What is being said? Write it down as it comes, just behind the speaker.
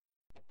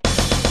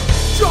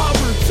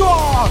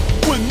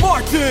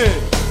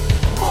Martin!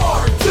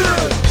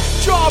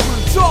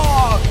 Jobber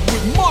Talk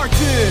with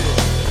Martin!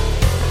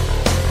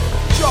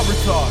 Jobber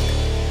Talk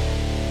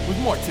with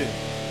Martin.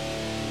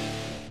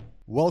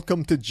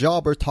 Welcome to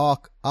Jobber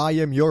Talk. I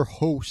am your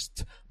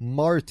host,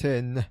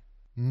 Martin.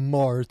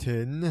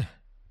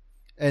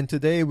 And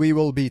today we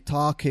will be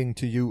talking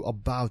to you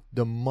about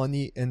the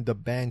Money in the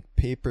Bank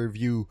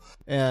pay-per-view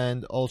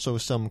and also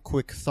some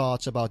quick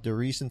thoughts about the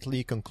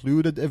recently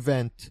concluded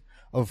event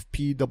of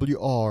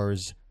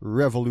PWR's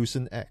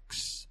Revolution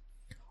X.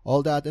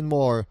 All that and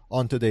more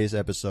on today's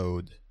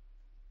episode.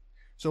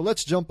 So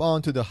let's jump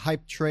on to the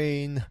hype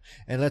train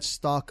and let's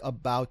talk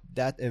about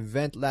that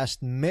event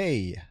last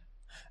May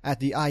at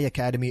the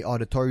iAcademy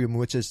Auditorium,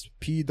 which is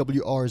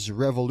PWR's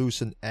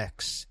Revolution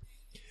X.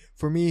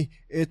 For me,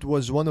 it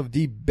was one of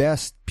the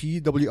best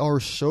PWR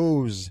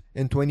shows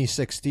in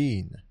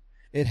 2016.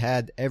 It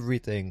had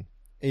everything.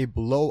 A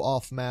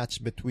blow-off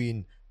match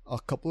between a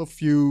couple of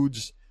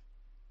feuds,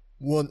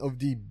 one of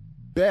the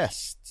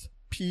best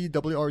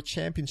PWR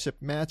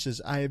championship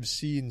matches I have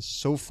seen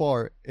so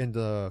far in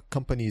the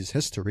company's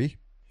history.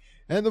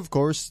 And of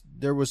course,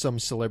 there were some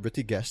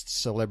celebrity guests,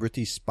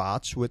 celebrity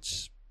spots,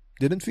 which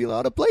didn't feel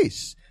out of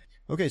place.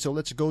 Okay, so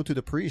let's go to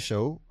the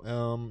pre-show.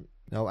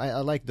 Now,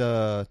 I like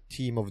the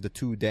team of the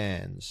two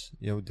Dans.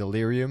 You know,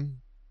 Delirium.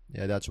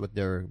 Yeah, that's what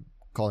they're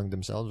calling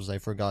themselves. I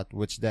forgot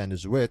which Dan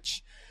is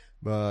which.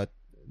 But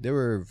they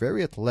were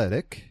very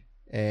athletic.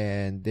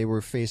 And they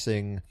were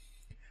facing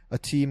a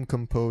team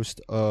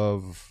composed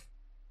of,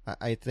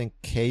 I think,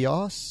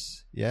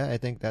 Chaos. Yeah, I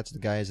think that's the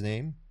guy's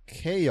name.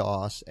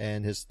 Chaos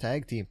and his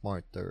tag team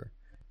partner.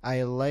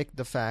 I like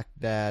the fact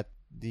that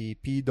the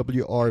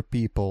PWR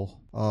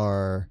people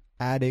are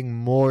adding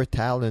more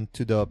talent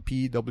to the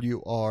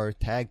PWR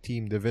tag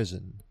team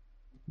division.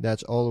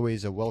 That's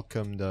always a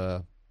welcome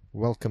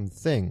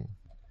thing.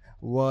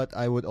 What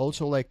I would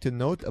also like to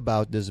note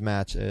about this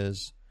match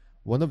is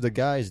one of the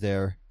guys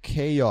there,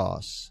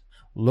 Chaos,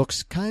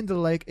 looks kinda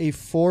like a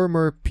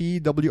former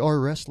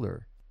PWR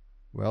wrestler.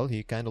 Well,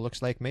 he kinda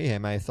looks like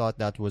Mayhem. I thought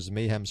that was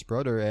Mayhem's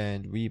brother,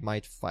 and we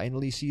might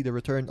finally see the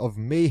return of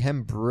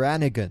Mayhem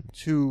Brannigan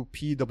to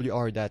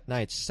PWR that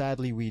night.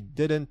 Sadly, we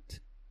didn't.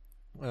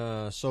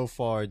 So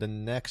far, the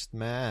next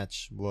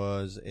match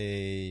was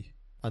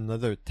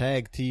another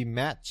tag team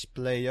match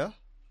playa,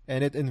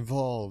 and it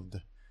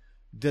involved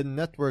the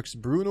network's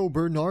Bruno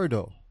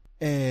Bernardo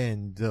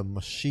and the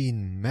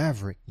Machine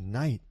Maverick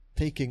Knight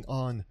taking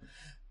on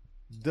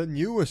the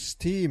newest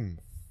team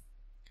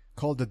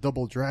called the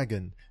Double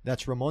Dragon.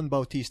 That's Ramon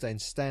Bautista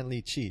and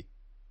Stanley Chi.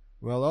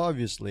 Well,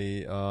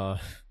 obviously,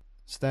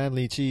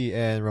 Stanley Chi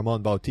and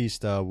Ramon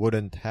Bautista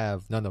wouldn't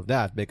have none of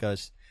that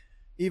because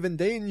even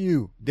they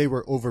knew they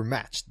were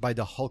overmatched by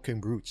the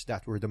hulking brutes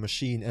that were the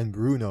Machine and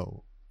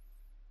Bruno.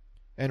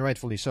 And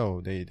rightfully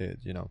so, they did,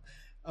 you know.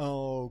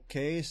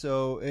 Okay,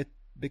 so it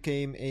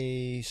became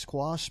a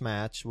squash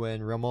match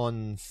when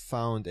Ramon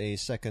found a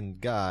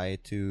second guy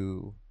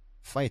to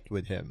fight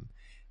with him.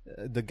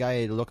 The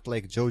guy looked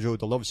like Jojo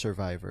the Love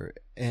Survivor,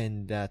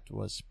 and that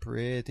was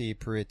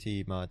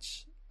pretty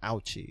much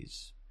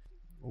ouchies.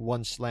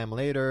 One slam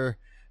later,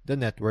 the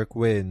network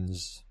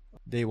wins.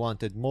 They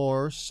wanted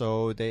more,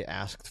 so they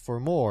asked for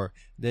more.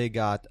 They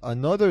got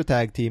another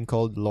tag team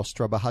called Los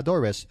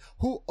Trabajadores,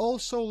 who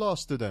also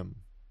lost to them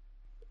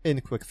in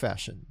quick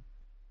fashion.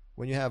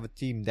 When you have a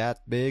team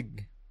that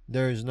big,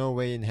 there is no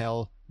way in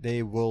hell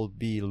they will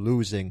be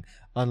losing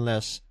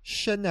unless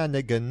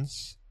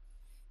shenanigans.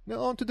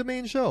 Now on to the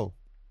main show.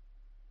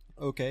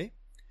 Okay,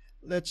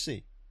 let's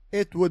see.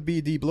 It would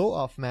be the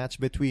blow-off match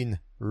between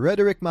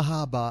Rhetoric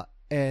Mahaba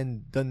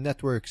and the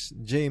network's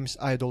James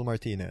Idol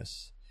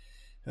Martinez.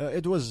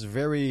 It was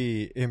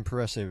very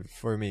impressive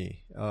for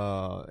me.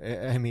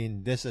 I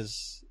mean, this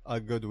is a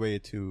good way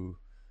to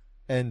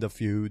end the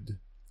feud.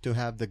 To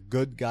have the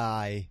good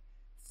guy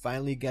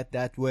finally get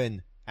that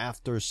win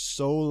after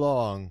so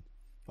long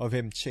of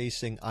him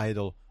chasing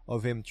Idol,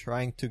 of him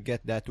trying to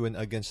get that win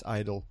against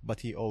Idol,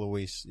 but he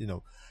always,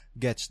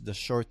 gets the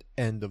short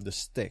end of the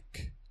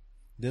stick.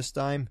 This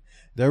time,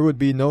 there would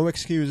be no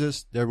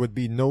excuses, there would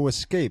be no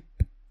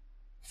escape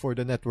for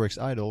the network's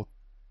Idol,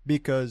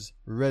 because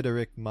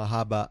Rhetoric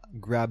Mahaba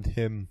grabbed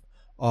him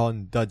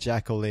on the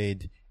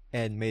Jackalade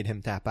and made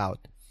him tap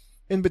out.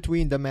 In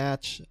between the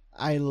match,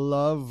 I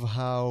love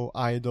how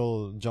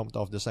Idol jumped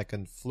off the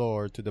second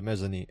floor to the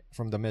mezzanine,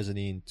 from the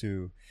mezzanine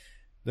to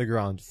the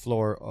ground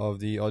floor of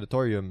the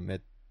auditorium.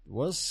 It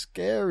was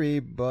scary,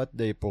 but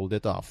they pulled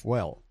it off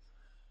well.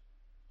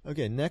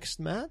 Okay, next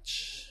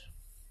match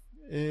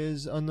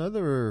is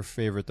another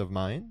favorite of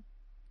mine.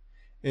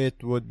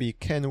 It would be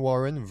Ken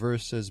Warren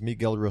versus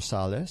Miguel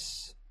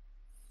Rosales.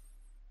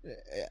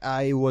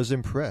 I was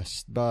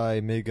impressed by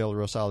Miguel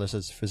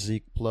Rosales'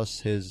 physique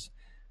plus his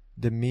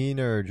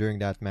demeanor during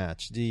that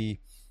match.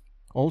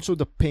 Also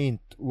the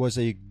paint was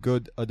a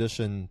good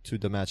addition to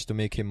the match to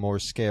make him more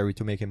scary,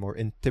 to make him more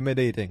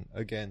intimidating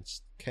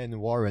against Ken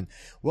Warren.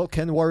 Well,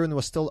 Ken Warren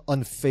was still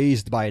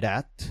unfazed by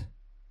that,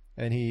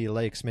 and he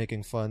likes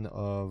making fun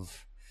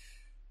of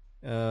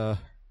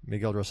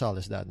Miguel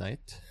Rosales that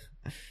night.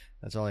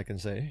 That's all I can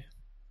say.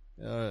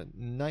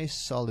 Nice,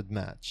 solid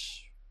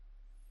match.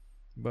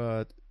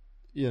 But,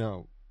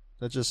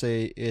 let's just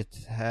say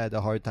it had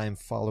a hard time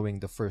following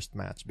the first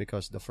match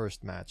because the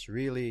first match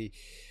really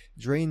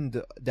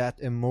drained that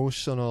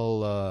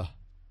emotional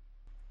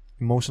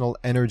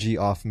energy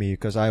off me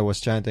because I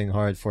was chanting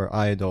hard for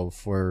Idol,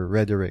 for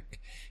Rhetoric.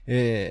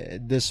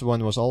 This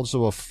one was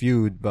also a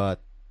feud,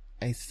 but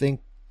I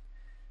think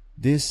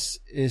this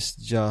is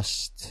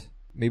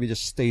maybe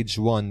just stage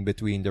one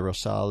between the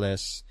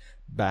Rosales,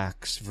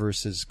 Bax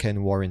versus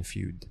Ken Warren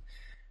feud.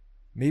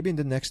 Maybe in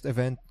the next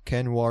event,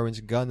 Ken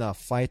Warren's gonna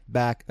fight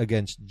back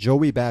against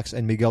Joey Bax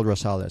and Miguel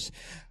Rosales.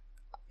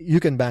 You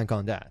can bank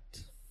on that.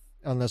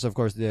 Unless, of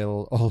course,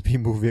 they'll all be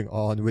moving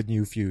on with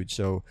new feuds,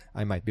 so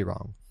I might be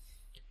wrong.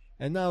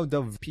 And now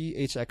the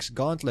PHX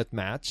Gauntlet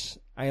match.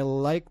 I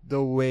like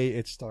the way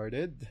it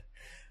started.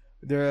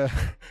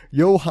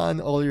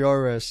 Johan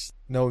Oliores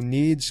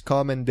needs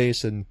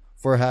commendation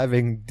for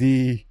having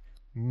the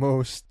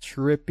most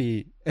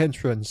trippy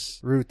entrance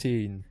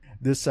routine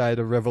this side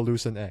of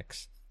Revolution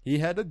X. He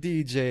had a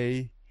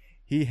DJ,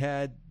 he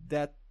had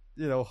that,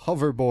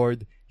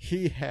 hoverboard,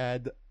 he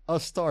had a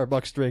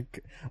Starbucks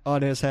drink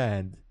on his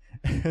hand.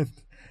 And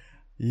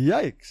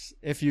yikes!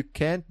 If you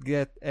can't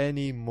get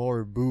any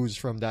more booze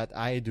from that,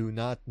 I do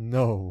not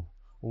know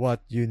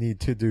what you need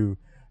to do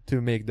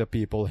to make the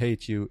people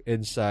hate you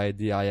inside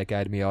the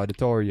iAcademy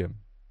auditorium.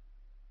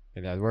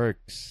 And that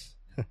works.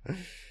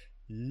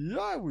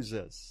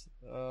 Yowzers!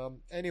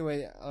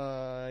 Anyway,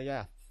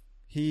 yeah.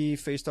 He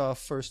faced off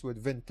first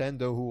with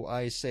Vintendo, who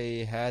I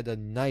say had a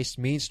nice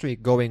mean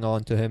streak going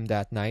on to him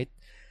that night.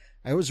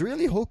 I was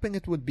really hoping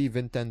it would be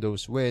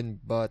Vintendo's win,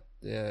 but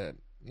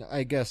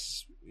I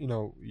guess,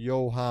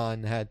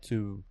 Johan had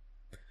to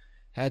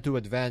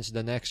advance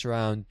the next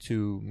round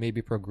to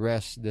maybe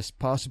progress this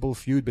possible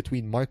feud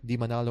between Mark Di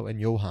Manalo and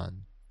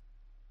Johan.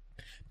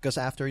 Because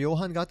after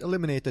Johan got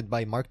eliminated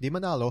by Mark Di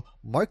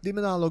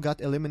Manalo got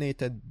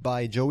eliminated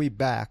by Joey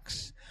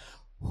Bax,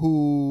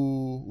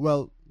 who,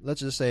 well,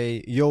 let's just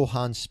say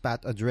Johan spat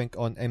a drink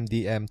on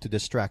MDM to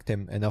distract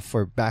him enough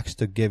for Bax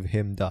to give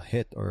him the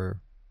hit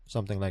or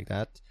something like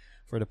that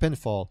for the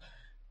pinfall.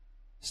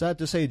 Sad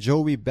to say,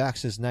 Joey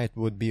Bax's night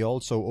would be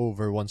also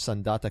over once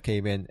Sandata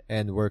came in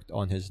and worked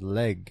on his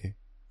leg.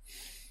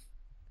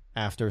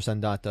 After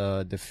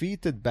Sandata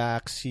defeated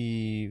Bax,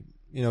 he,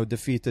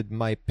 defeated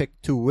my pick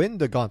to win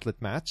the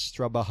gauntlet match,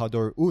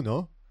 Trabajador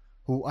Uno,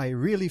 who I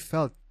really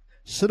felt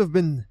should have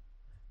been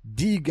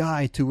the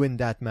guy to win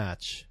that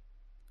match,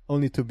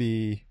 only to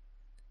be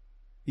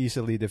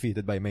easily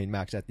defeated by Main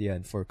Max at the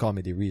end for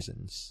comedy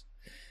reasons.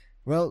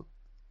 Well,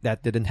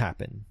 that didn't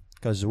happen,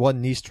 because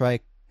one knee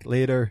strike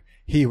later,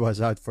 he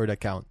was out for the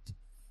count.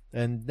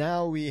 And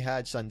now we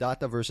had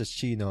Sandata versus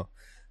Chino.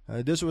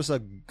 This was a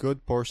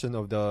good portion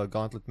of the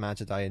gauntlet match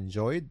that I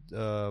enjoyed.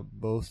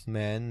 Both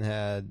men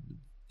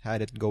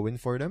had it going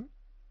for them.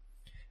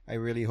 I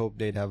really hope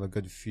they'd have a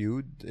good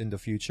feud in the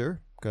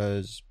future,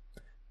 because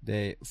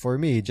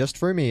just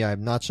for me,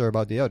 I'm not sure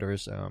about the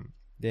others.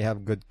 They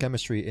have good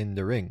chemistry in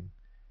the ring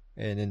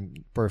and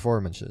in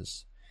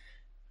performances.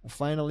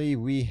 Finally,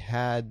 we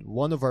had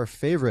one of our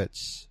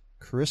favorites,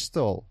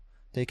 Crystal,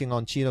 taking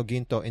on Chino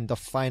Ginto in the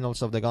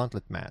finals of the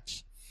gauntlet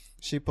match.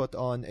 She put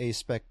on a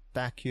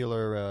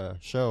spectacular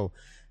show.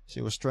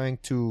 She was trying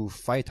to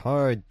fight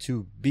hard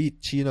to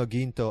beat Chino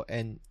Ginto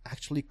and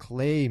actually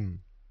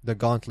claim the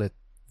gauntlet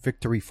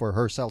victory for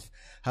herself.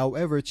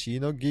 However,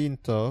 Chino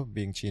Ginto,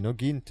 being Chino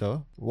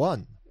Ginto,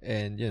 won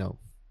and,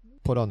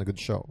 put on a good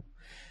show.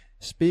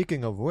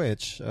 Speaking of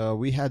which,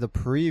 we had a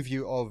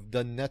preview of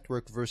the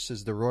Network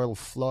versus the Royal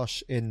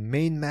Flush in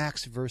Main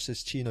Max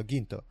versus Chino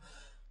Ginto.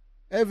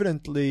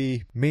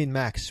 Evidently, Main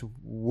Max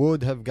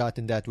would have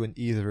gotten that win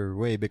either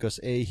way because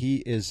he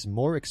is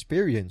more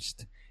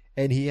experienced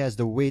and he has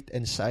the weight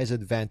and size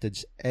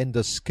advantage and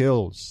the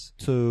skills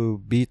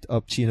to beat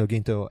up Chino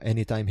Ginto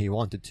anytime he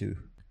wanted to.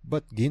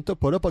 But Ginto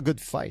put up a good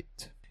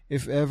fight.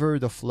 If ever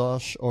the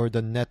Flush or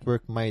the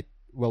Network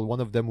one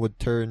of them would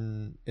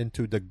turn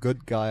into the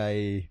good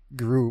guy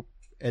group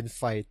and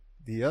fight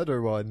the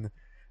other one,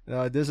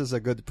 this is a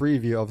good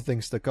preview of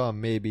things to come.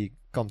 Maybe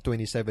come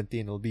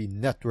 2017 it'll be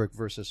Network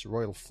versus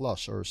Royal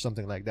Flush or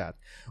something like that.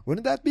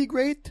 Wouldn't that be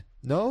great?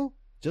 No?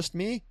 Just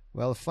me?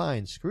 Well,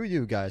 fine. Screw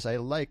you guys. I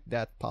like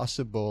that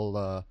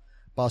possible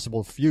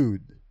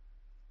feud.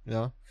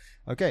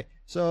 Okay.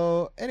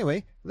 So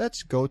anyway,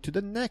 let's go to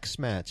the next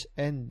match,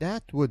 and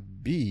that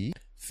would be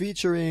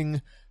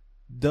featuring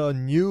the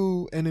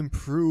new and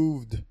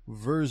improved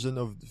version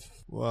of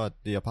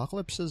the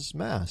Apocalypse's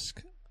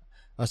mask.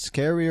 A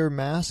scarier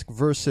mask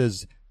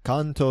versus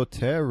Canto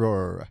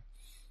Terror.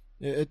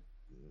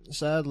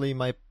 Sadly,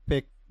 my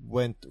pick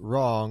went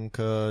wrong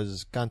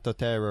because Canto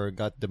Terror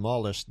got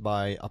demolished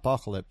by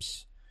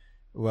Apocalypse.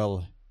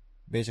 Well,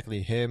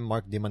 basically him,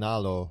 Mark Di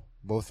Manalo,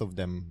 both of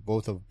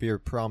Beer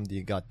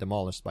Promdi got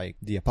demolished by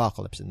the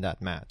Apocalypse in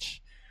that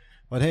match.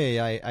 But hey,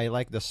 I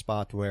like the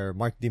spot where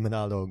Mark Di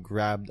Manalo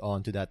grabbed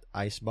onto that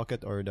ice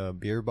bucket or the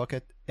beer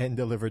bucket and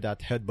delivered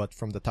that headbutt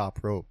from the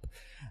top rope.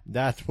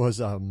 That was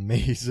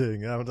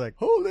amazing. I was like,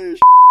 holy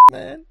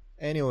man.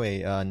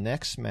 Anyway,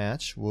 next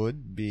match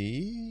would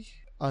be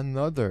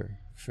another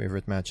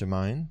favorite match of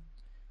mine.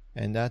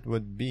 And that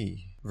would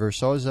be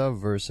Versosa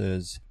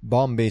versus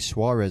Bombay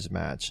Suarez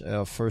match.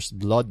 First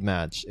blood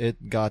match.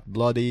 It got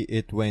bloody.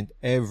 It went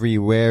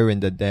everywhere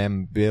in the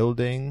damn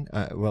building.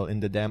 In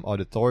the damn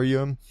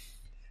auditorium.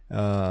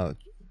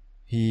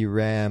 He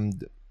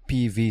rammed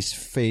PV's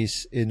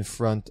face in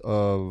front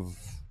of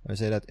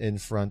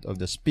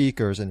the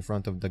speakers, in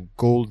front of the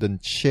golden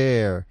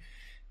chair.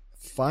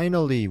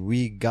 Finally,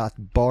 we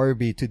got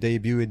Barbie to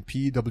debut in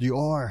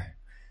PWR.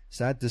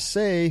 Sad to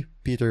say,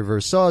 Peter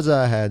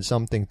Versosa had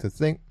something to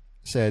think,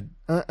 said,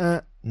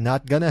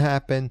 not gonna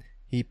happen.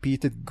 He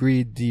Peter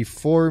Greed, the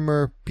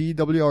former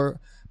PWR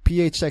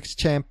PHX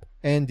champ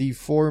and the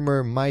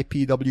former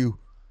MyPW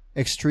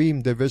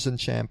Extreme Division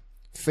champ,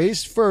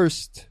 face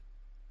first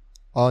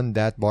on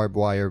that barbed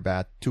wire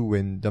bat to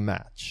win the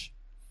match.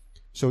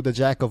 So the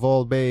Jack of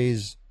all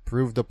bays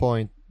proved the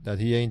point that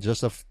he ain't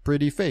just a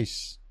pretty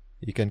face.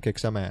 He can kick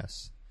some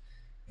ass.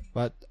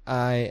 But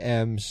I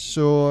am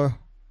sure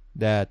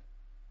that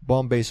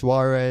Bombay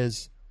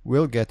Suarez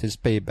will get his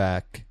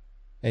payback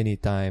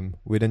anytime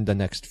within the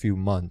next few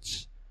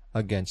months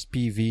against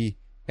PV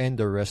and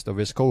the rest of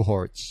his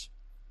cohorts.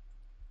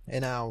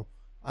 And now,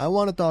 I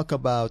want to talk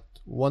about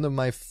one of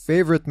my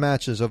favorite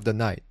matches of the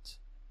night.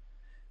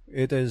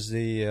 It is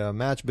the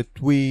match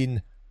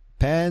between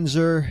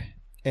Panzer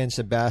and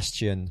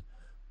Sebastian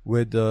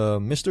with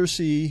Mr.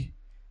 C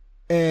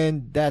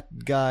and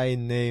that guy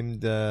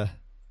named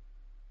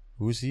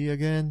who's he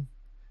again?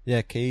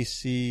 Yeah,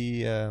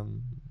 Casey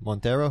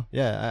Montero.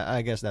 Yeah,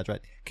 I guess that's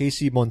right.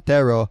 Casey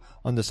Montero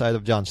on the side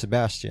of John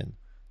Sebastian.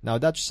 Now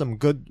that's some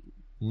good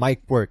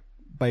mic work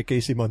by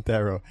Casey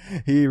Montero.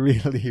 He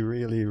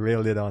really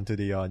railed it onto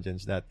the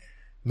audience that,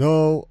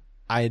 no,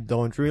 I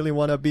don't really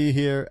want to be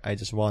here. I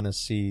just want to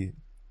see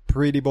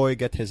Pretty Boy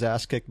get his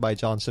ass kicked by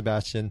John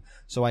Sebastian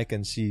so I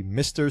can see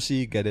Mr.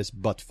 C get his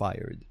butt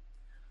fired.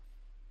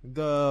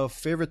 The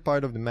favorite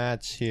part of the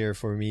match here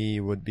for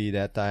me would be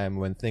that time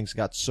when things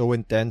got so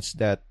intense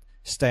that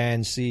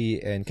Stan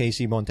C and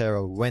Casey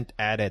Montero went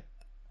at it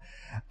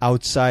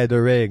outside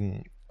the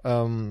ring.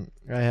 I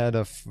had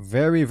a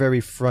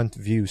very front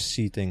view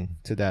seating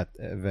to that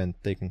event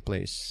taking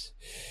place.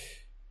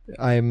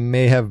 I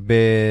may have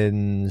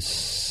been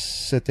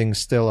sitting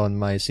still on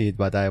my seat,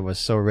 but I was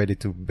so ready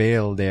to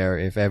bail there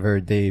if ever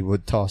they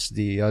would toss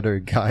the other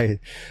guy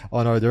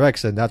on our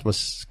direction. That was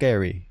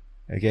scary,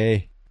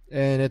 okay?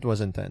 And it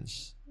was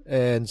intense.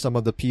 And some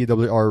of the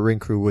PWR ring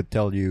crew would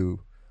tell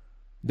you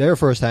their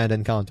first-hand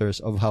encounters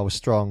of how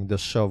strong the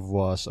shove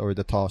was or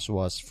the toss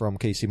was from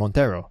Casey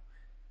Montero.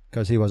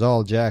 Because he was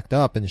all jacked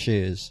up and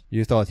shiz.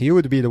 You thought he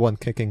would be the one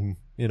kicking,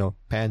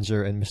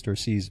 Panzer and Mr.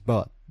 C's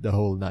butt the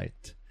whole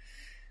night.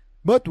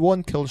 But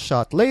one kill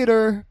shot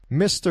later,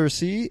 Mr.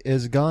 C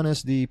is gone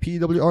as the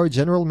PWR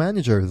general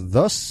manager.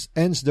 Thus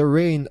ends the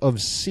reign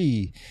of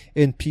C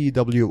in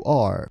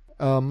PWR.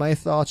 My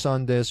thoughts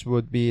on this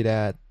would be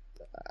that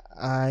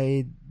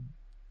I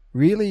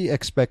really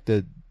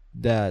expected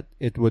that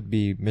it would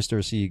be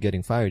Mr. C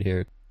getting fired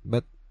here.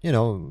 But,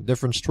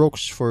 different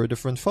strokes for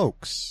different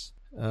folks.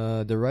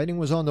 The writing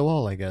was on the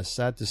wall, I guess.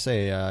 Sad to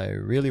say, I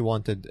really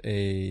wanted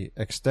a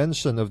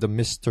extension of the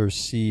Mr.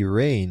 C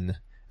reign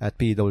at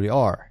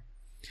PWR.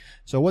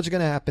 So what's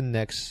going to happen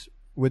next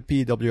with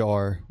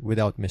PWR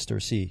without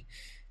Mr. C?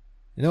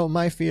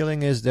 My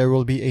feeling is there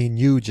will be a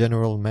new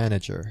general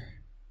manager.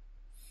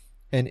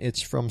 And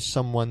it's from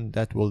someone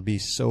that will be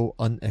so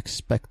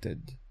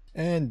unexpected.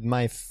 And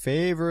my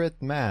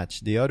favorite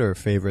match, the other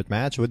favorite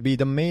match, would be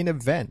the main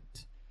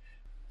event.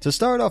 To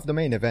start off the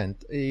main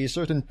event, a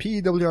certain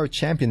PWR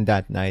champion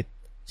that night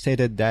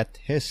stated that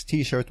his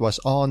t-shirt was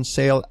on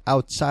sale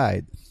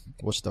outside.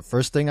 Was the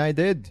first thing I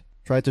did.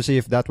 Tried to see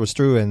if that was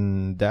true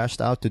and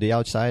dashed out to the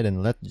outside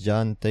and let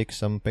John take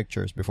some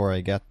pictures before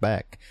I got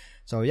back.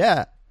 So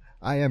yeah,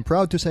 I am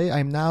proud to say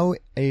I'm now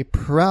a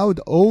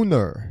proud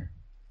owner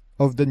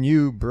of the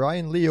new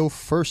Brian Leo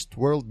First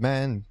World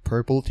Man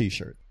purple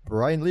t-shirt.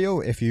 Brian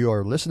Leo, if you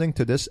are listening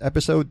to this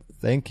episode,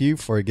 thank you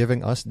for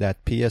giving us that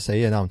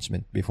PSA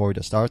announcement before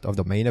the start of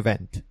the main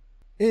event.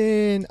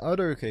 In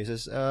other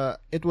cases,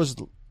 it was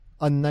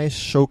a nice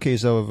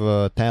showcase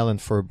of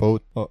talent for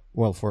both,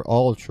 for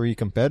all three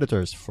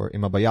competitors, for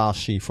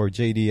Imabayashi, for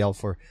JDL,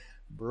 for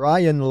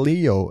Brian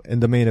Leo in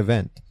the main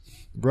event.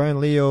 Brian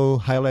Leo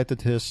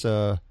highlighted his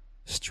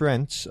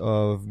strengths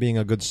of being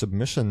a good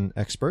submission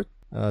expert,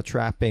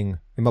 trapping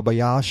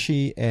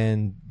Imabayashi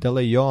and De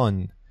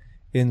Leon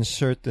in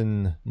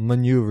certain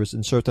maneuvers,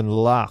 in certain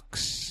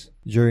locks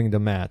during the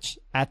match,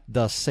 at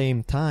the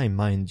same time,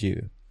 mind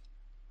you.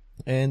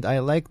 And I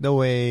like the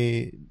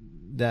way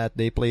that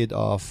they played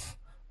off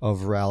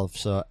of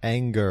Ralph's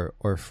anger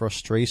or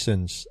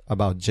frustrations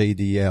about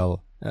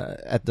JDL.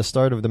 At the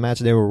start of the match,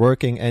 they were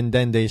working, and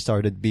then they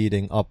started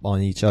beating up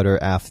on each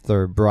other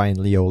after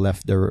Brian Leo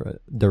left the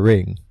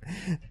ring.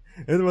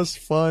 It was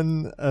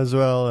fun, as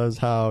well as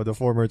how the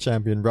former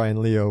champion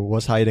Brian Leo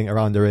was hiding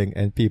around the ring,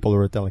 and people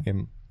were telling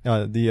him,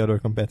 the other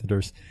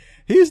competitors.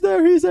 He's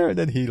there. And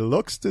then he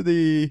looks to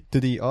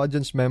the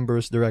audience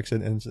members'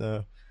 direction and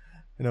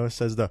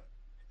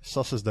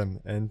susses them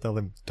and tell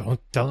them, "Don't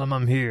tell them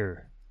I'm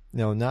here."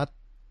 Not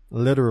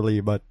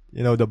literally, but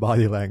the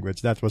body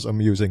language. That was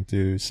amusing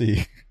to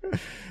see.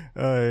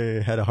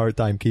 I had a hard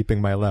time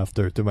keeping my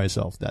laughter to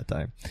myself that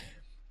time.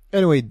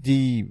 Anyway,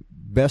 the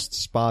best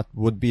spot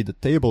would be the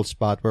table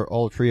spot where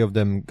all three of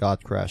them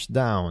got crashed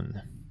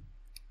down.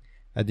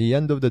 At the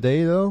end of the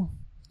day, though,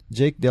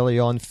 Jake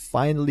DeLeon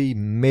finally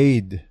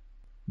made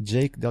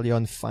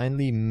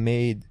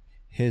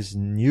his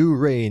new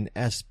reign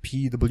as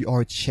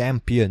PWR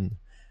champion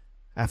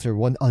after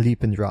one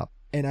Alipin drop.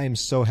 And I'm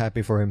so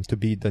happy for him to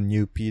be the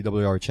new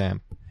PWR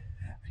champ.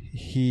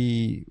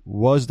 He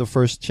was the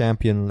first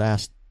champion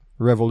last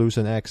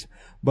Revolution X,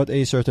 but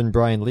a certain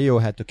Brian Leo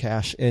had to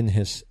cash in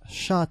his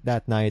shot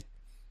that night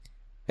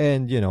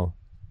and,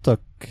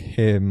 took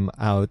him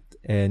out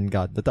and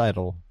got the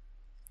title.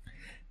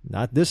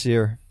 Not this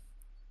year.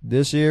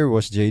 This year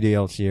was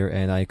JDL's year,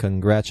 and I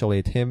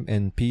congratulate him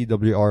and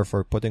PWR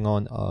for putting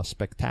on a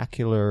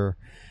spectacular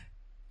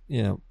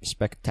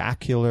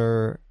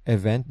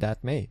event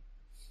that May.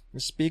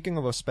 Speaking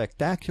of a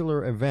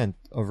spectacular event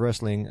of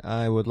wrestling,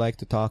 I would like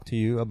to talk to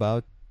you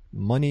about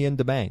Money in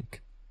the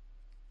Bank.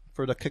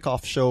 For the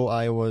kickoff show,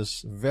 I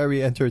was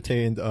very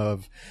entertained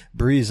of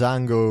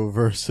Breezango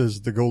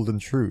versus the Golden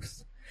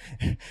Truth.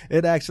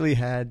 It actually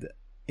had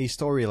a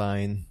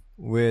storyline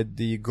with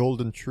the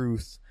Golden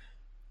Truth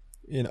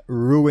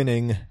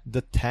ruining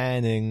the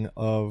tanning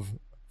of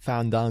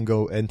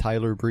Fandango and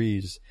Tyler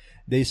Breeze.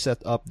 They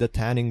set up the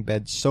tanning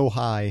bed so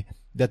high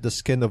that the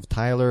skin of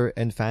Tyler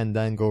and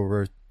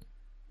Fandango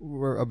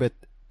were a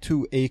bit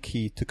too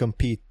achy to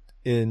compete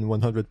in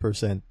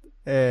 100%.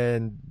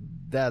 And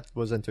that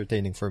was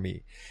entertaining for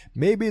me.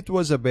 Maybe it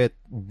was a bit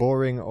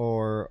boring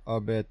or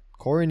a bit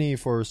corny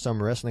for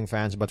some wrestling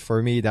fans, but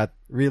for me, that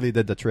really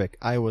did the trick.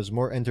 I was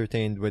more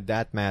entertained with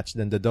that match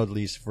than the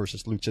Dudleys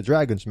versus Lucha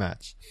Dragons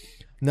match.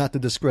 Not to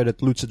discredit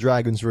Lucha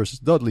Dragons versus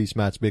Dudleys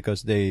match,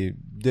 because they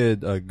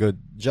did a good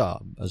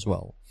job as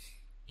well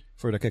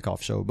for the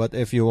kickoff show. But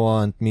if you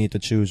want me to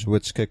choose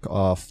which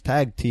kickoff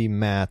tag team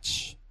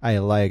match I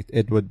liked,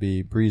 it would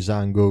be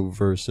Breezango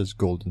versus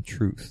Golden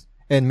Truth.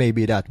 And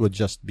maybe that would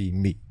just be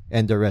me.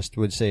 And the rest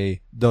would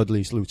say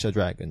Dudley's Lucha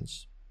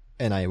Dragons.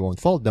 And I won't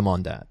fault them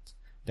on that.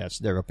 That's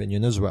their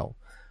opinion as well.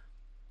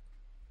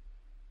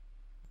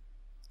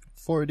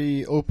 For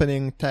the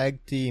opening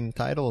tag team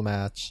title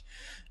match,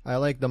 I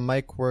like the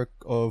mic work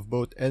of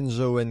both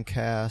Enzo and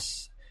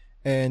Cass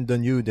and the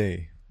New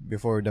Day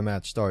before the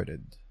match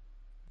started.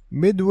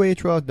 Midway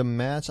throughout the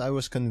match, I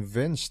was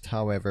convinced,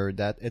 however,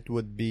 that it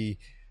would be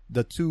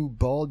the two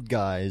bald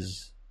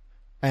guys,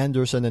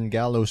 Anderson and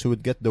Gallows, who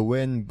would get the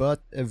win,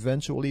 but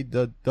eventually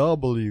the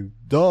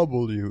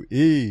WWE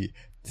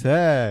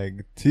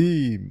Tag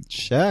Team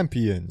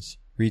Champions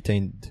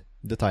retained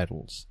the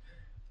titles.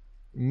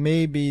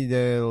 Maybe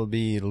they'll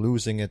be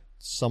losing it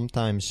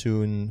sometime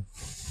soon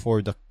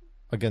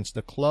against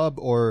the Club,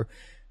 or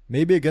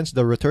maybe against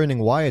the returning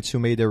Wyatts who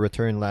made their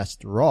return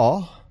last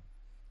Raw.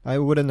 I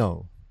wouldn't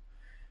know.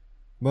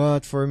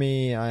 But for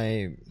me,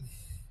 I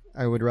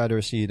would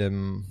rather see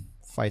them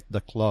fight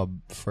the Club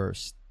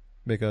first,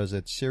 because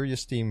it's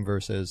serious team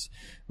versus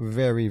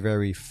very,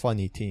 very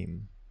funny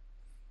team.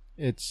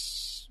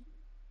 It's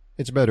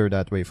better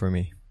that way for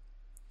me.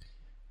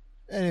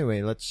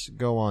 Anyway, let's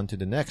go on to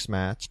the next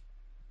match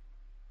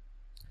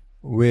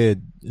with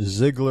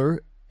Ziggler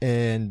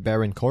and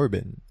Baron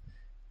Corbin.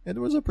 It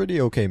was a pretty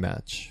okay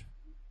match,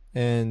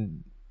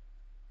 and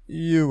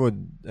you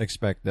would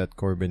expect that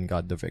Corbin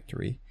got the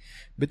victory.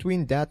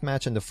 Between that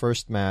match and the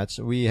first match,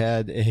 we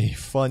had a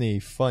funny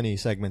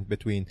segment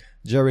between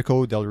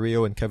Jericho, Del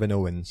Rio, and Kevin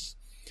Owens.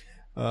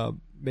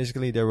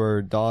 Basically, they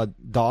were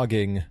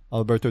dogging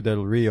Alberto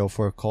Del Rio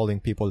for calling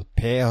people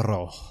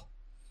perro.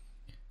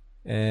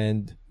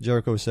 And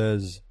Jericho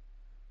says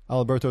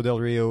Alberto Del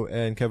Rio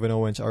and Kevin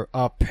Owens are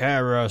a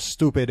pair of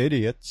stupid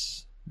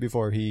idiots,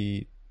 before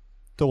he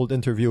told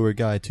interviewer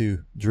guy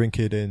to drink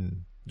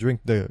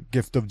the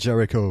gift of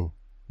Jericho,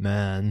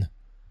 man.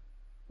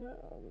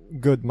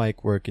 Good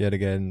mic work yet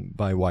again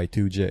by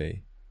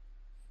Y2J.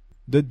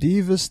 The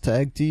Divas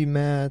tag team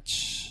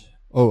match...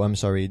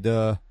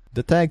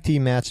 The tag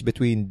team match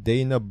between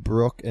Dana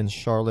Brooke and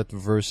Charlotte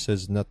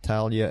versus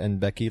Natalya and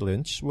Becky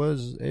Lynch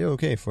was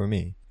a-okay for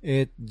me.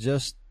 It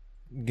just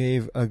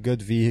gave a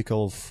good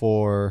vehicle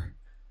for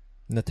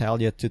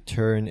Natalya to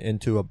turn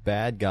into a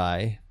bad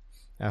guy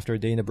after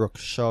Dana Brooke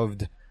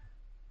shoved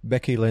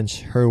Becky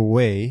Lynch her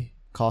way,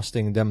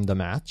 costing them the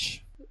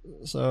match.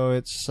 So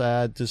it's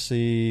sad to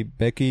see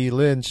Becky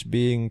Lynch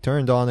being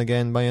turned on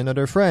again by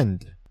another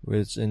friend,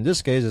 which in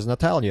this case is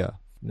Natalya.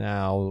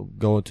 Now,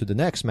 go to the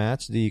next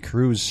match. The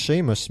Cruz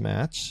Sheamus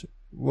match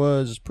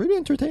was pretty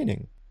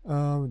entertaining.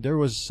 There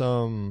was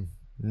some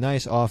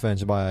nice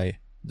offense by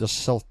the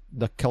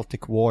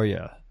Celtic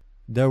Warrior.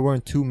 There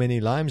weren't too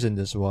many limes in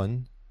this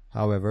one,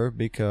 however,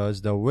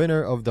 because the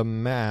winner of the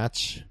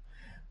match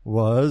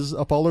was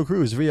Apollo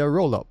Crews via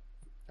roll-up.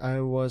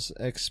 I was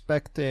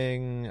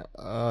expecting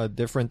a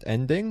different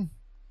ending,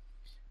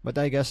 but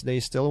I guess they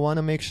still want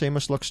to make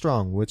Sheamus look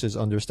strong, which is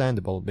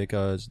understandable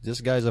because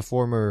this guy's a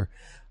former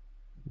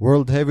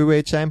World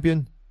Heavyweight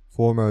Champion,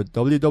 former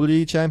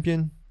WWE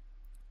Champion.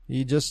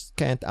 He just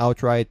can't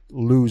outright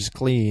lose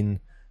clean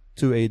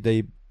to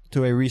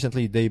a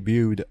recently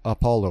debuted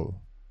Apollo.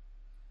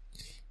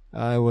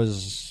 I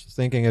was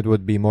thinking it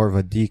would be more of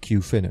a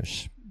DQ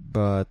finish,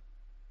 but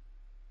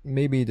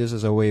maybe this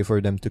is a way for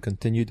them to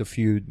continue the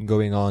feud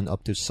going on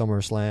up to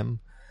SummerSlam,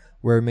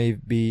 where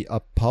maybe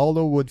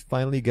Apollo would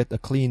finally get a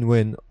clean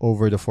win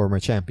over the former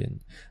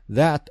champion.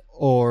 That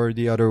or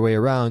the other way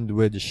around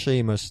with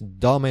Sheamus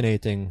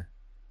dominating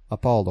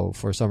Apollo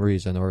for some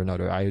reason or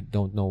another. I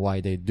don't know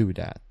why they do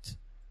that.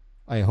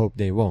 I hope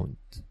they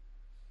won't.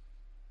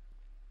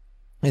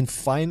 And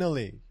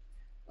finally,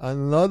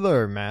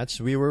 another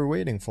match we were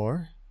waiting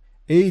for.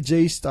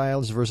 AJ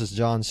Styles versus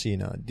John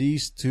Cena.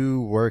 These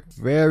two worked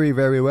very,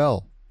 very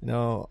well.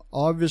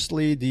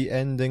 Obviously the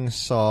ending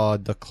saw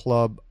the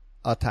club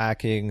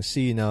attacking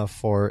Cena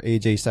for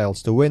AJ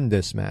Styles to win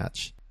this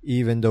match,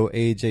 even though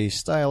AJ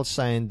Styles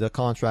signed the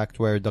contract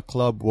where the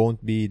club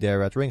won't be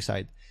there at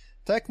ringside.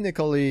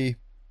 Technically,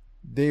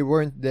 they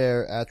weren't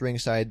there at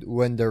ringside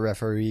when the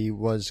referee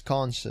was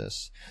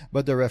conscious,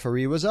 but the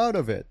referee was out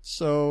of it,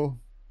 so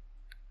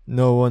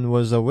no one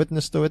was a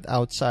witness to it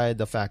outside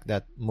the fact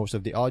that most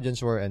of the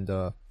audience were and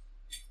the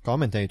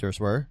commentators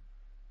were.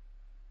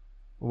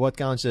 What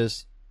counts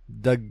is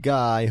the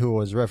guy who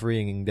was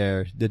refereeing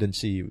there didn't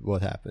see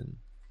what happened.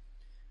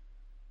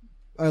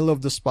 I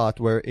love the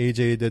spot where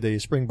AJ did a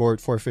springboard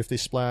 450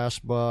 splash,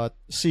 but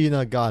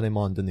Cena got him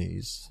on the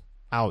knees.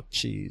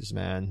 Ouchies,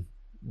 man.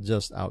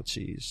 Just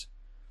ouchies.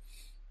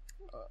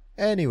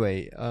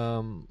 Anyway,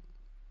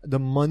 the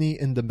Money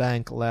in the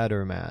Bank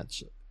ladder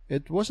match.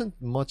 It wasn't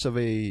much of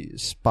a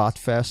spot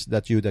fest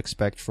that you'd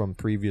expect from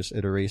previous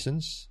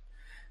iterations.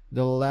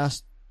 The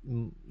last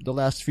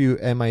few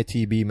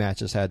MITB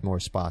matches had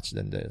more spots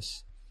than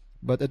this,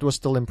 but it was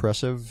still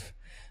impressive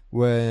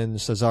when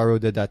Cesaro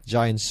did that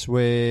giant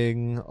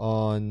swing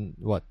on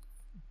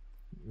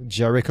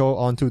Jericho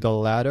onto the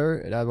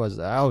ladder. That was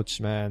ouch,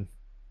 man.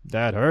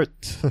 That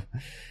hurt.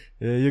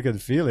 You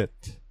could feel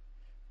it.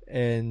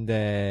 And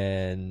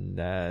then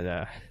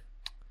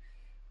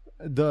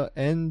the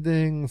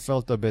ending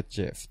felt a bit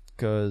jiffed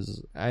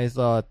because I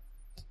thought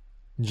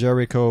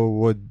Jericho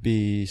would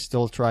be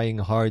still trying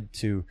hard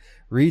to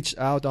reach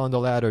out on the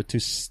ladder to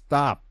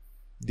stop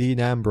Dean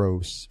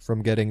Ambrose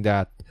from getting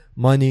that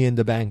Money in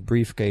the Bank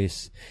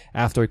briefcase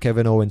after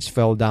Kevin Owens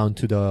fell down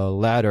to the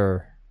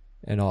ladder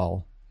and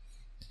all.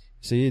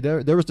 See,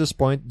 there was this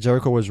point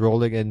Jericho was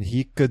rolling and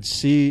he could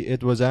see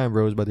it was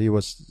Ambrose, but he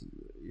was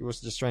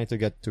just trying to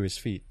get to his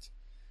feet.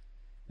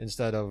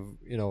 Instead of,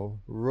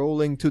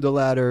 rolling to the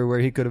ladder where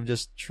he could have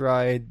just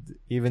tried,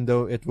 even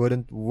though it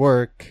wouldn't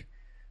work,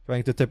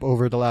 trying to tip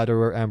over the ladder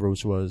where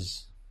Ambrose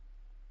was.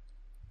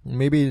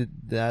 Maybe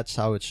that's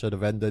how it should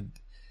have ended.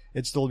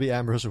 It'd still be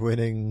Ambrose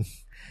winning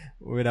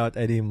without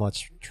any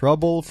much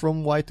trouble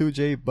from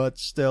Y2J, but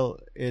still,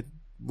 it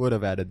would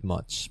have added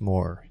much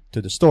more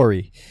to the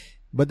story.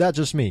 But that's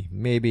just me.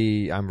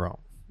 Maybe I'm wrong.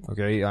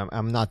 Okay,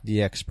 I'm not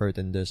the expert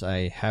in this.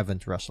 I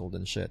haven't wrestled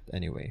and shit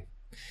anyway.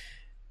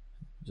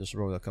 Just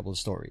wrote a couple of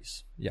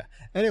stories. Yeah.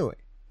 Anyway,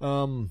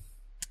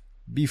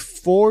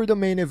 before the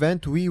main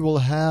event, we will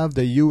have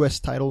the US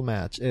title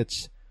match.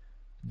 It's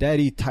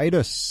Daddy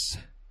Titus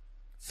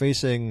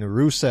facing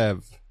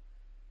Rusev.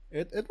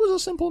 It was a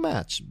simple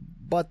match,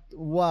 but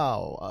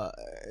wow,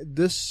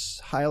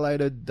 this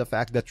highlighted the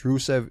fact that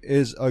Rusev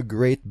is a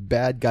great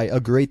bad guy,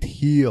 a great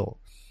heel.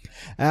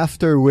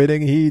 After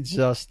winning, he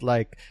just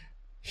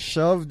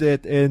shoved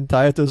it in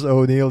Titus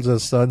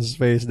O'Neil's son's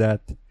face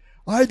that,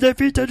 I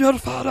defeated your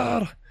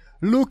father!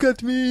 Look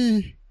at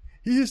me!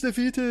 He is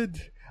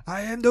defeated!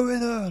 I am the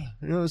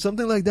winner!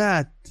 Something like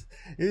that.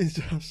 He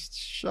just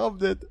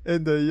shoved it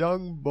in the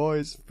young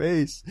boy's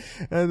face.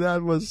 And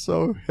that was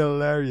so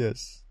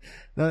hilarious.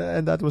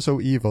 And that was so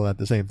evil at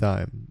the same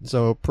time.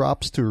 So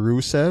props to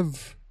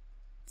Rusev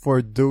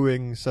for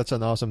doing such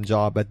an awesome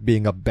job at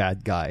being a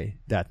bad guy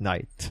that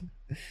night.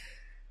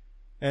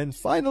 And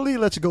finally,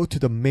 let's go to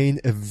the main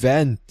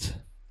event.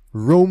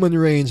 Roman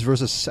Reigns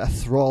versus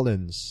Seth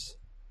Rollins.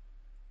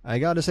 I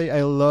gotta say,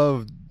 I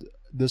loved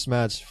this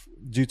match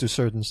due to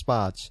certain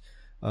spots.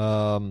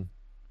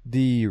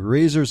 The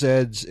Razor's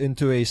Edge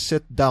into a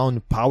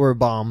sit-down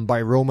powerbomb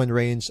by Roman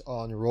Reigns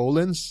on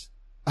Rollins.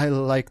 I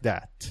like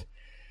that.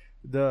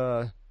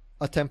 The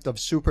attempt of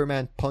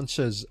Superman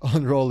punches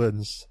on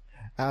Rollins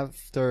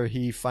after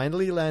he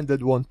finally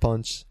landed one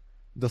punch,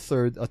 the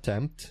third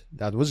attempt.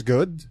 That was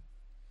good.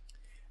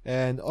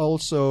 And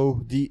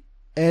also the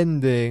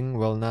ending,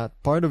 well,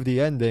 not part of the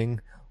ending,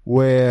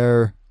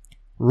 where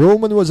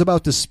Roman was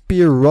about to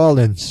spear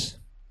Rollins,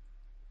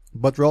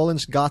 but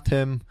Rollins got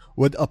him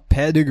with a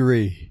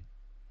pedigree.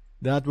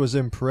 That was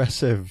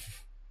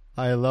impressive.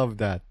 I love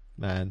that,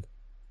 man.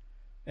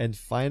 And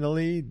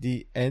finally,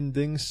 the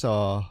ending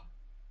saw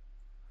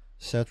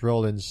Seth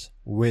Rollins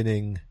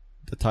winning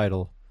the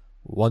title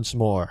once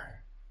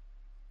more.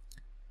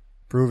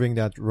 proving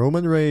that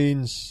Roman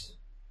Reigns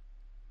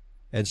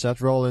and Seth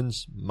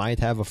Rollins might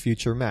have a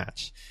future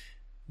match.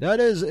 That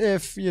is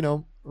if,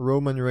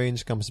 Roman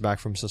Reigns comes back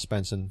from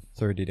suspense in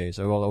 30 days.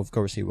 Well, of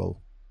course he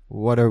will.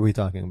 What are we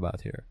talking about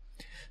here?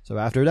 So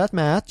after that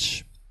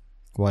match,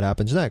 what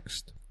happens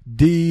next?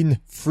 Dean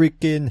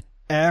freaking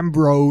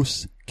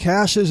Ambrose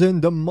cashes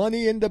in the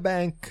Money in the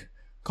Bank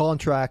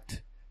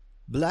contract,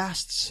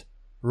 blasts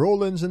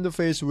Rollins in the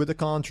face with the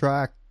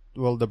contract,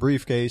 the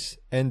briefcase,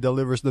 and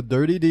delivers the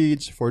dirty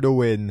deeds for the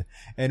win.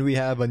 And we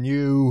have a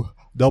new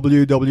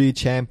WWE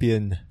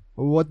champion.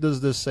 What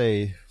does this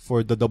say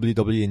for the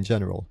WWE in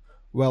general?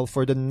 Well,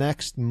 for the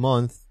next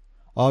month,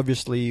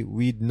 obviously,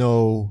 we'd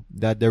know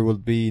that there will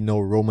be no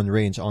Roman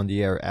Reigns on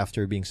the air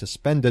after being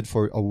suspended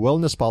for a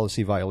wellness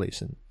policy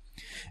violation.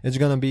 It's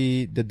gonna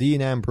be the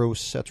Dean Ambrose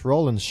Seth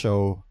Rollins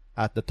show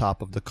at the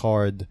top of the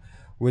card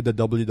with the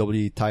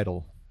WWE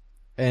title.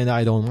 And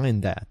I don't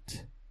mind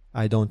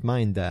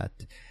that.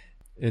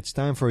 It's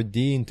time for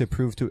Dean to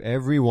prove to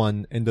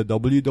everyone in the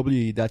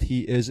WWE that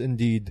he is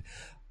indeed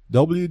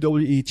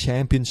WWE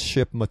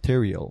Championship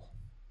material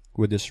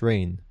with this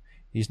reign.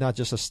 He's not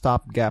just a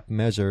stopgap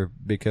measure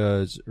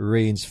because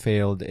Reigns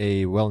failed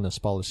a wellness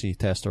policy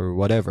test or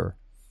whatever.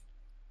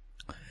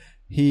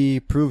 He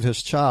proved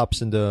his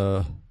chops in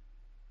the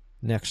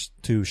next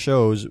two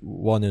shows.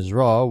 One is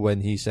Raw,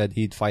 when he said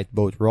he'd fight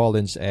both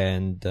Rollins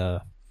and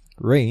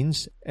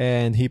Reigns,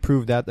 and he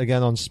proved that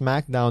again on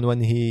SmackDown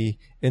when he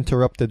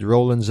interrupted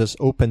Rollins'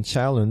 open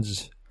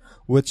challenge,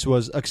 which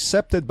was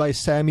accepted by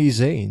Sami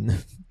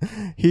Zayn.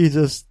 He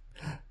just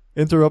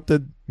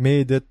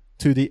made it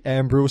to the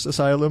Ambrose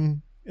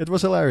Asylum. It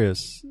was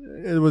hilarious.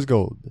 It was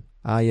gold.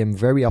 I am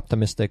very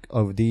optimistic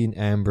of Dean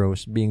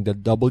Ambrose being the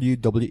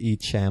WWE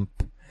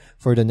champ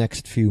for the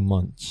next few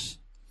months.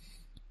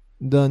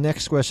 The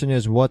next question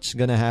is, what's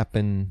gonna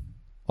happen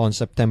on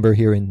September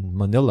here in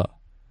Manila?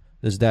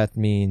 Does that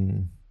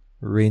mean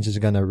Reigns is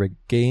gonna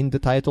regain the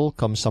title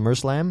come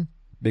SummerSlam?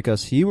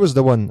 Because he was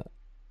the one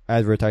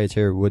advertised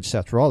here with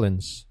Seth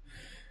Rollins.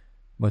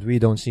 But we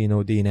don't see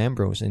no Dean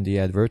Ambrose in the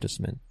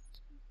advertisement.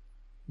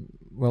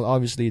 Well,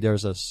 obviously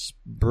there's a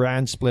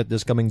brand split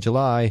this coming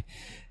July.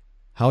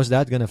 How's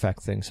that gonna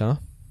affect things, huh?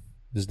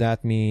 Does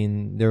that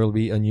mean there will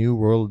be a new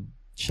World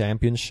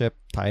Championship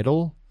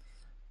title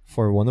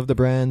for one of the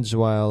brands,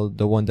 while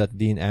the one that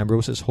Dean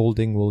Ambrose is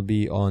holding will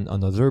be on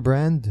another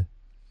brand?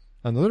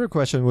 Another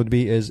question would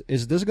be, is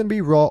this going to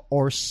be Raw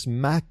or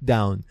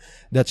SmackDown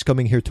that's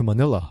coming here to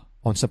Manila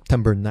on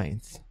September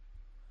 9th?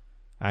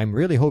 I'm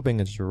really hoping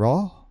it's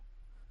Raw.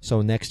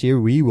 So next year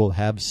we will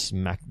have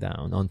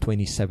SmackDown on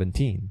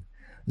 2017.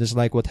 Just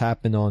like what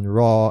happened on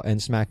Raw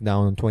and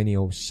SmackDown in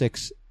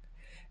 2006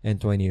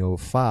 and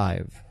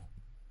 2005.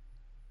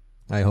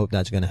 I hope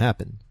that's going to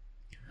happen.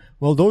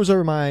 Well, those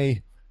are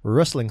my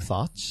wrestling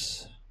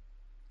thoughts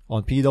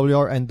on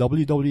PWR and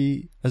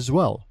WWE as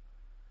well.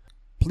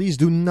 Please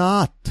do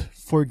not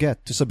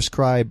forget to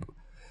subscribe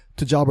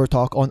to Jobber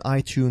Talk on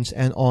iTunes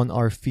and on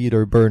our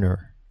feeder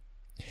burner.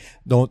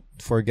 Don't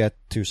forget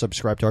to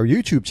subscribe to our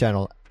YouTube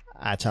channel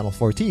at Channel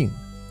 14.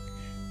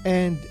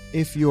 And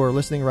if you're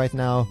listening right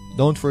now,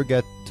 don't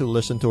forget to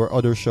listen to our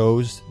other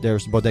shows.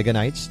 There's Bodega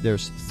Nights,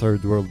 there's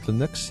Third World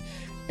Linux,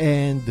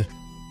 and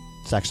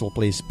Saxel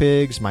Plays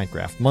Pigs,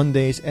 Minecraft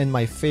Mondays, and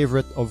my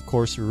favorite, of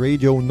course,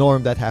 Radio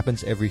Norm that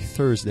happens every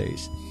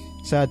Thursdays.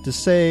 Sad to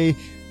say,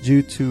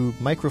 due to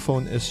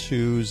microphone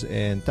issues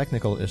and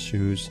technical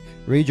issues,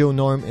 Radio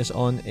Norm is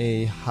on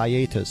a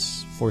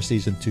hiatus for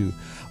Season 2.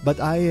 But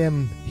I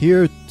am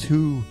here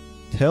to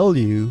tell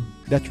you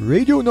that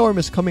Radio Norm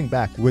is coming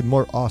back with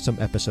more awesome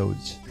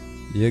episodes.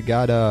 You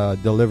gotta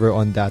deliver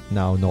on that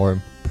now,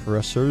 Norm.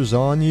 Pressure's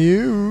on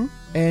you.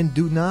 And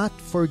do not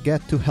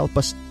forget to help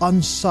us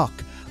unsuck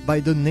by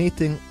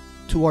donating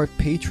to our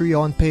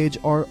Patreon page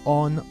or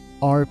on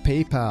our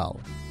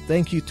PayPal.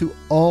 Thank you to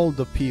all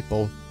the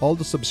people, all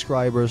the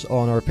subscribers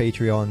on our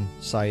Patreon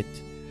site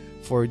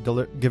for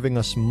giving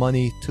us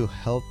money to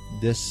help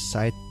this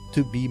site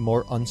to be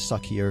more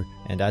unsuckier.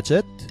 And that's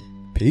it.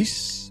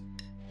 Peace.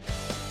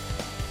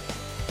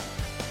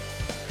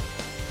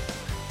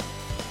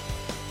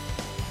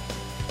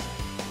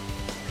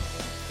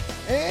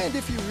 And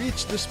if you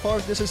reach this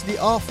part, this is the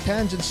Off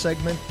Tangent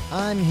segment.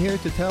 I'm here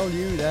to tell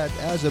you that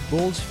as a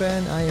Bulls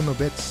fan, I am a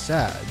bit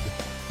sad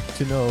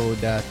to know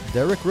that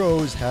Derrick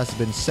Rose has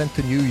been sent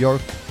to New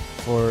York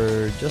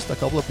for just a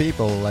couple of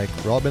people like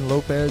Robin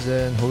Lopez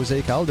and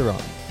Jose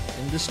Calderon.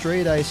 In this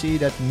trade, I see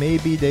that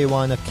maybe they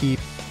want to keep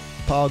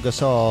Pau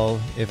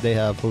Gasol if they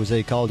have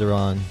Jose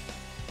Calderon.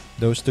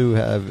 Those two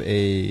have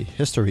a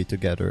history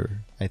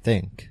together, I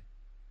think.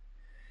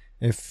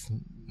 If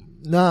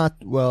not,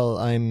 well,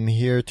 I'm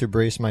here to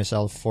brace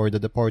myself for the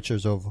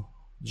departures of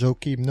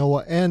Joakim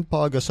Noah and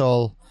Pau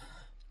Gasol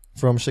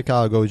from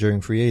Chicago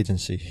during free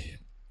agency.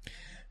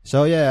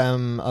 So yeah,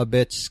 I'm a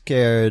bit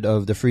scared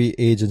of the free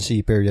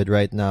agency period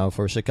right now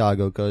for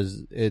Chicago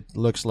because it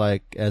looks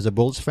like, as a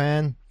Bulls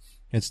fan,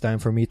 it's time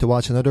for me to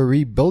watch another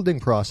rebuilding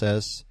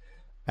process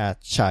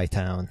at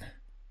Chi-Town.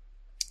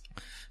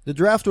 The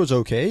draft was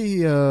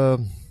okay.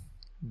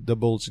 the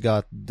Bulls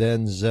got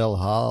Denzel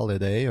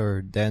Holiday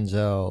or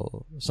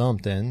Denzel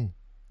something.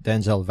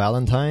 Denzel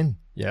Valentine?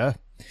 Yeah.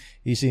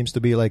 He seems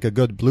to be like a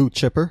good blue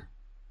chipper.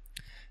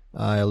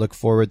 I look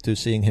forward to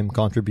seeing him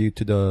contribute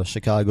to the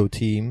Chicago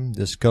team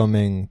this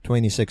coming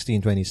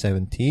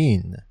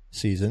 2016-2017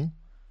 season.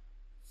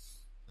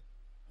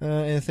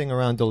 Anything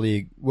around the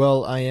league?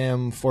 Well, I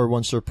am for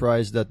one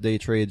surprised that they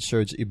trade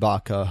Serge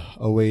Ibaka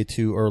away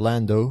to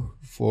Orlando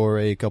for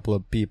a couple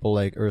of people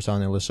like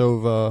Ersan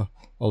Ilyasova,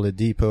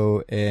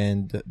 Oladipo,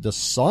 and the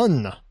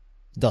son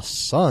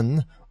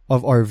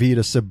of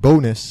Arvydas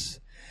Sabonis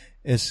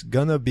is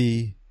gonna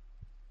be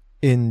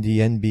in the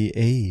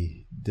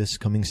NBA this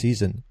coming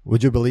season.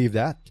 Would you believe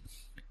that?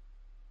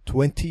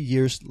 20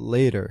 years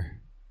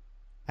later,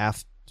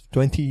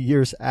 20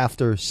 years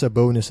after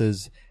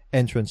Sabonis's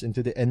entrance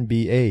into the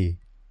NBA,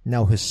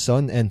 now his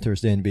son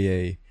enters the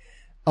NBA,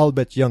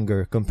 albeit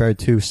younger compared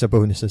to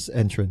Sabonis's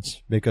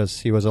entrance because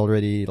he was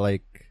already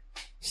like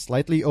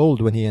slightly old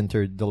when he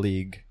entered the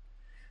league.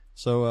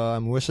 So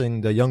I'm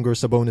wishing the younger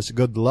Sabonis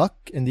good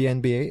luck in the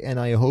NBA, and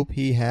I hope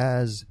he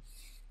has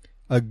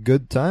a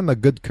good time, a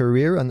good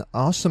career, an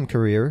awesome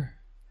career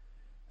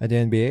at the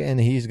NBA, and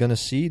he's gonna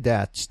see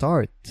that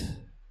start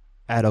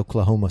at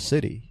Oklahoma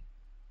City.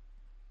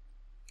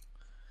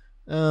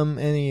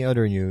 Any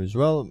other news?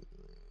 Well,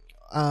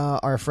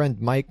 our friend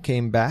Mike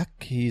came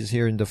back. He's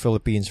here in the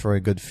Philippines for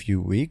a good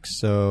few weeks.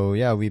 So,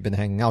 yeah, we've been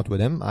hanging out with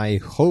him. I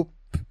hope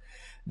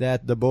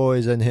that the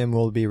boys and him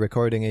will be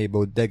recording a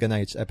Bodega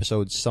Nights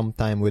episode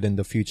sometime within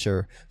the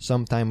future,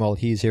 sometime while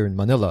he's here in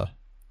Manila,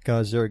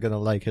 because you're gonna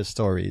like his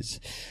stories.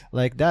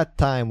 Like that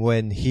time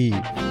when he